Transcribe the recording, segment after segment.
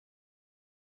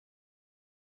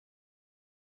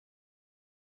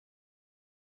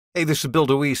Hey, this is Bill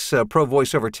DeWees, pro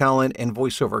voiceover talent and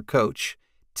voiceover coach,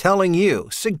 telling you,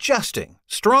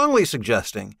 strongly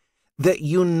suggesting, that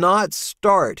you not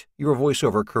start your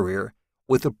voiceover career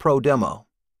with a pro demo.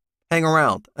 Hang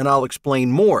around and I'll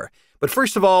explain more. But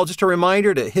first of all, just a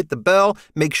reminder to hit the bell,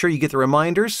 make sure you get the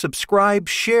reminders, subscribe,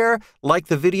 share, like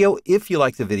the video if you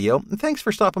like the video, and thanks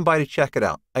for stopping by to check it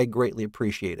out. I greatly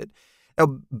appreciate it.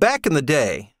 Now, back in the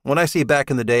day, when I say back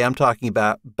in the day, I'm talking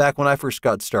about back when I first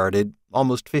got started,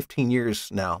 almost 15 years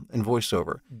now in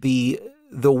voiceover. The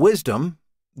wisdom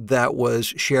that was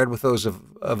shared with those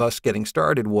of us getting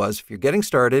started was, if you're getting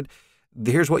started,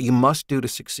 here's what you must do to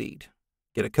succeed.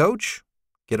 Get a coach,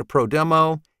 get a pro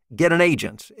demo, get an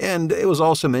agent. And it was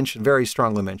also mentioned, very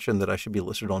strongly mentioned, that I should be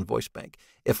listed on VoiceBank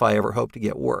if I ever hope to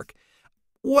get work.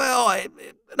 Well,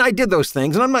 I did those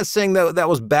things, and I'm not saying that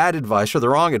was bad advice or the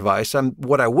wrong advice.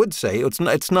 What I would say,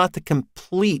 it's not the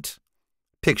complete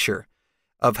picture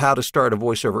of how to start a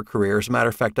voiceover career. As a matter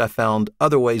of fact, I found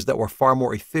other ways that were far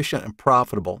more efficient and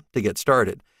profitable to get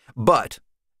started. But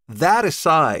that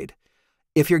aside,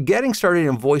 if you're getting started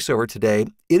in voiceover today,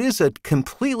 it is a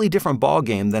completely different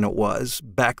ballgame than it was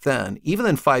back then, even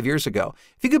than 5 years ago.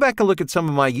 If you go back and look at some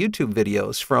of my YouTube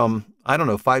videos from,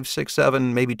 5, 6,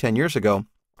 7, maybe 10 years ago,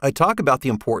 I talk about the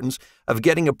importance of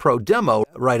getting a pro demo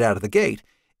right out of the gate.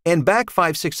 And back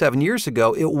 5, 6, 7 years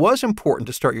ago, it was important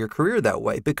to start your career that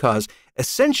way because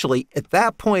essentially at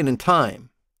that point in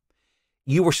time,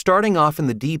 you were starting off in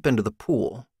the deep end of the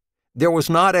pool. There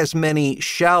was not as many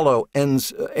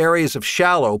areas of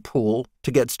shallow pool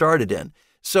to get started in.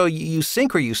 So you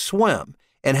sink or you swim,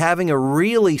 and having a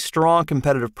really strong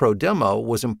competitive pro demo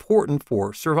was important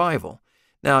for survival.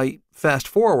 Now, fast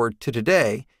forward to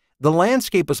today, the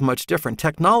landscape is much different.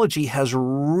 Technology has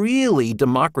really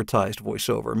democratized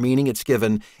voiceover, meaning it's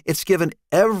given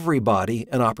everybody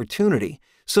an opportunity.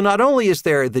 So not only is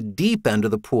there the deep end of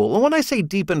the pool, and when I say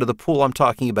deep end of the pool, I'm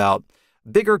talking about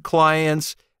bigger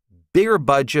clients, bigger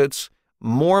budgets,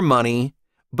 more money,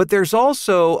 but there's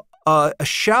also a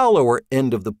shallower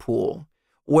end of the pool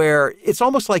where it's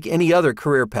almost like any other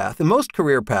career path. In most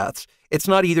career paths, it's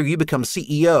not either you become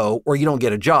CEO or you don't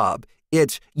get a job.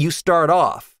 It's you start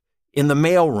off in the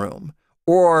mailroom,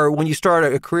 or when you start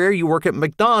a career, you work at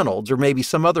McDonald's or maybe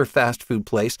some other fast food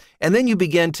place, and then you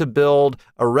begin to build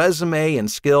a resume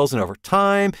and skills, and over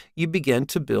time, you begin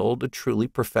to build a truly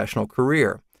professional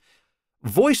career.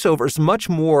 Voiceover is much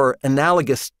more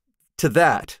analogous to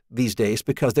that these days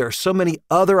because there are so many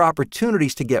other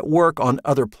opportunities to get work on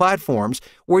other platforms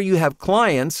where you have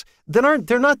clients that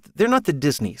they're not the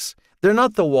Disneys. They're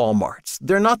not the Walmarts.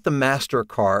 They're not the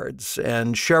MasterCards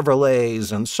and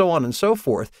Chevrolets and so on and so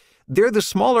forth. They're the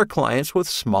smaller clients with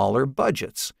smaller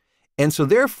budgets. And so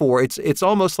therefore, it's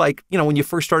almost like, when you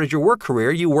first started your work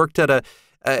career, you worked at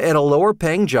a lower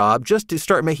paying job just to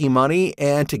start making money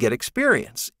and to get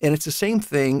experience. And it's the same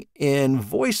thing in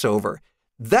voiceover.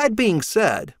 That being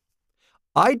said,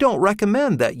 I don't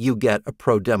recommend that you get a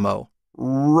pro demo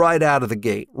right out of the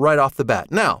gate, right off the bat.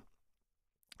 Now,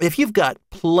 if you've got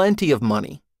plenty of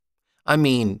money,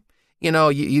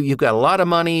 you've got a lot of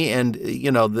money and,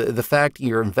 the fact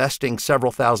you're investing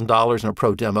several $1,000s in a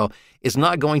pro demo is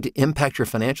not going to impact your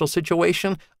financial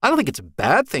situation, I don't think it's a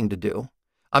bad thing to do.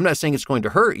 I'm not saying it's going to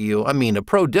hurt you. A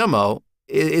pro demo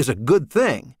is a good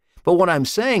thing. But what I'm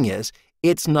saying is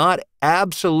it's not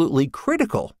absolutely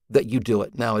critical that you do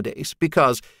it nowadays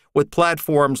because with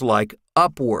platforms like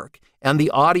Upwork and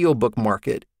the audiobook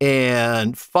market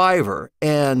and Fiverr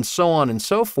and so on and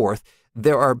so forth,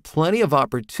 there are plenty of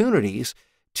opportunities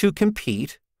to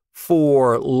compete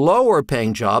for lower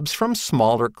paying jobs from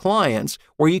smaller clients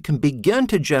where you can begin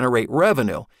to generate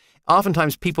revenue.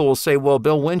 Oftentimes people will say, well,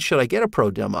 Bill, when should I get a pro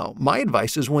demo? My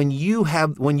advice is when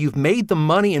you've made the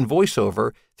money in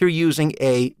voiceover through using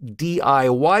a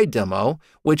DIY demo,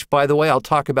 which, by the way, I'll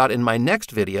talk about in my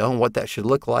next video and what that should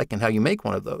look like and how you make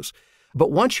one of those. But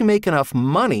once you make enough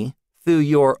money through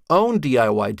your own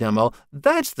DIY demo,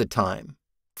 that's the time.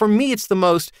 For me, it's the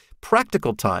most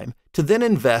practical time to then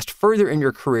invest further in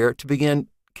your career to begin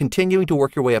continuing to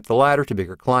work your way up the ladder to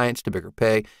bigger clients, to bigger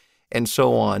pay, and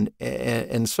so on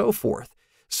and so forth.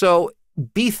 So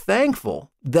be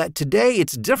thankful that today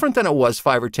it's different than it was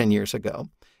 5 or 10 years ago.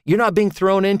 You're not being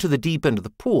thrown into the deep end of the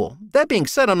pool. That being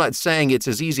said, I'm not saying it's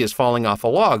as easy as falling off a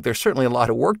log. There's certainly a lot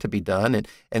of work to be done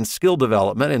and skill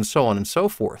development and so on and so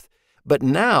forth. But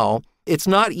now it's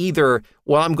not either,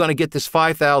 well, I'm going to get this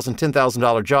 $5,000,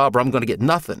 $10,000 job or I'm going to get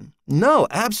nothing. No,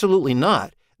 absolutely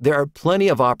not. There are plenty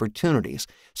of opportunities.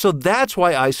 So that's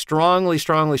why I strongly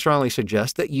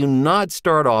suggest that you not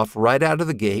start off right out of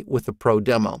the gate with a pro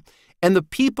demo. And the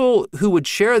people who would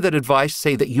share that advice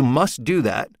say that you must do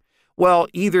that. Well,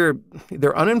 either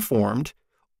they're uninformed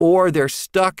or they're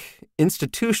stuck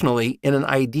institutionally in an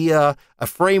idea, a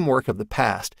framework of the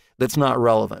past that's not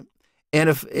relevant. And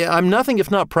if I'm nothing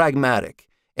if not pragmatic,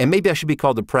 and maybe I should be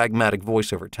called the pragmatic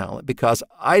voiceover talent, because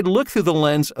I look through the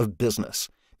lens of business,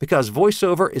 because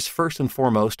voiceover is first and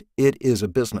foremost, it is a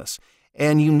business.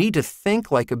 And you need to think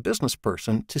like a business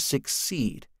person to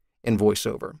succeed in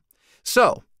voiceover.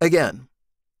 So again,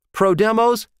 pro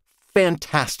demos,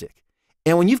 fantastic.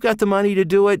 And when you've got the money to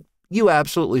do it, you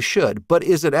absolutely should. But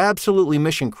is it absolutely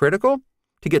mission critical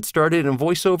to get started in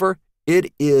voiceover?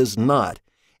 It is not.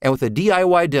 And with a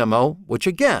DIY demo, which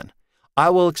again,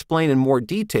 I will explain in more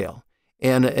detail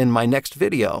in my next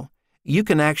video, you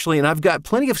can actually, and I've got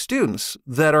plenty of students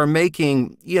that are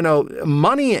making,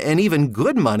 money and even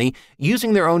good money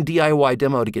using their own DIY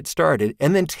demo to get started,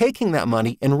 and then taking that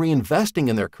money and reinvesting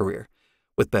in their career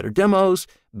with better demos,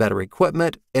 better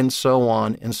equipment, and so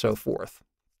on and so forth.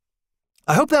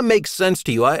 I hope that makes sense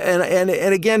to you. And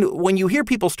again, when you hear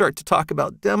people start to talk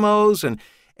about demos and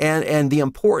the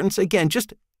importance, again,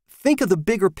 just think of the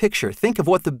bigger picture. Think of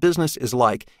what the business is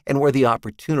like and where the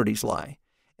opportunities lie.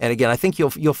 And again, I think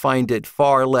you'll find it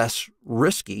far less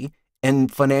risky and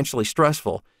financially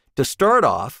stressful to start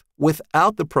off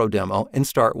without the pro demo and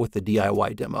start with the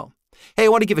DIY demo. Hey, I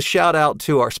want to give a shout out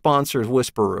to our sponsors,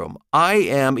 Whisper Room. I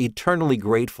am eternally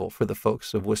grateful for the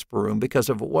folks of Whisper Room, because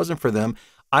if it wasn't for them,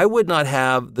 I would not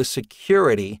have the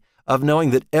security of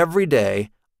knowing that every day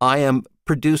I am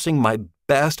producing my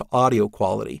best audio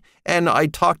quality. And I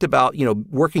talked about,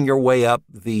 working your way up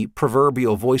the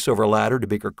proverbial voiceover ladder to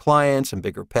bigger clients and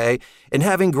bigger pay, and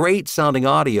having great sounding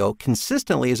audio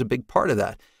consistently is a big part of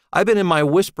that. I've been in my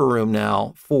Whisper Room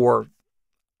now for,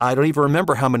 I don't even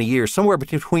remember how many years, somewhere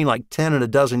between like 10 and a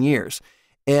dozen years.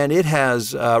 And it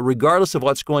has, regardless of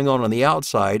what's going on the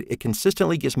outside, it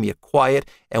consistently gives me a quiet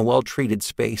and well-treated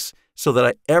space so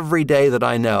that every day that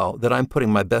I know that I'm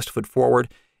putting my best foot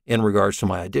forward in regards to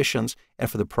my auditions and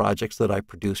for the projects that I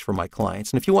produce for my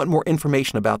clients. And if you want more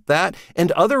information about that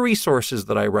and other resources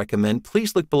that I recommend,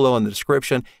 please look below in the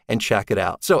description and check it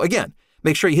out. So again,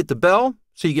 make sure you hit the bell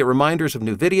so you get reminders of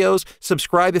new videos.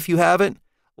 Subscribe if you haven't.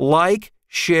 Like,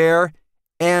 share,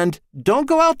 and don't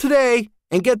go out today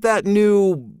and get that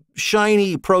new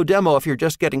shiny pro demo if you're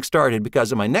just getting started,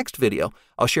 because in my next video,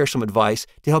 I'll share some advice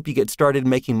to help you get started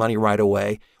making money right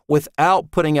away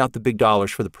without putting out the big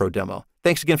dollars for the pro demo.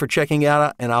 Thanks again for checking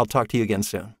out, and I'll talk to you again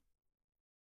soon.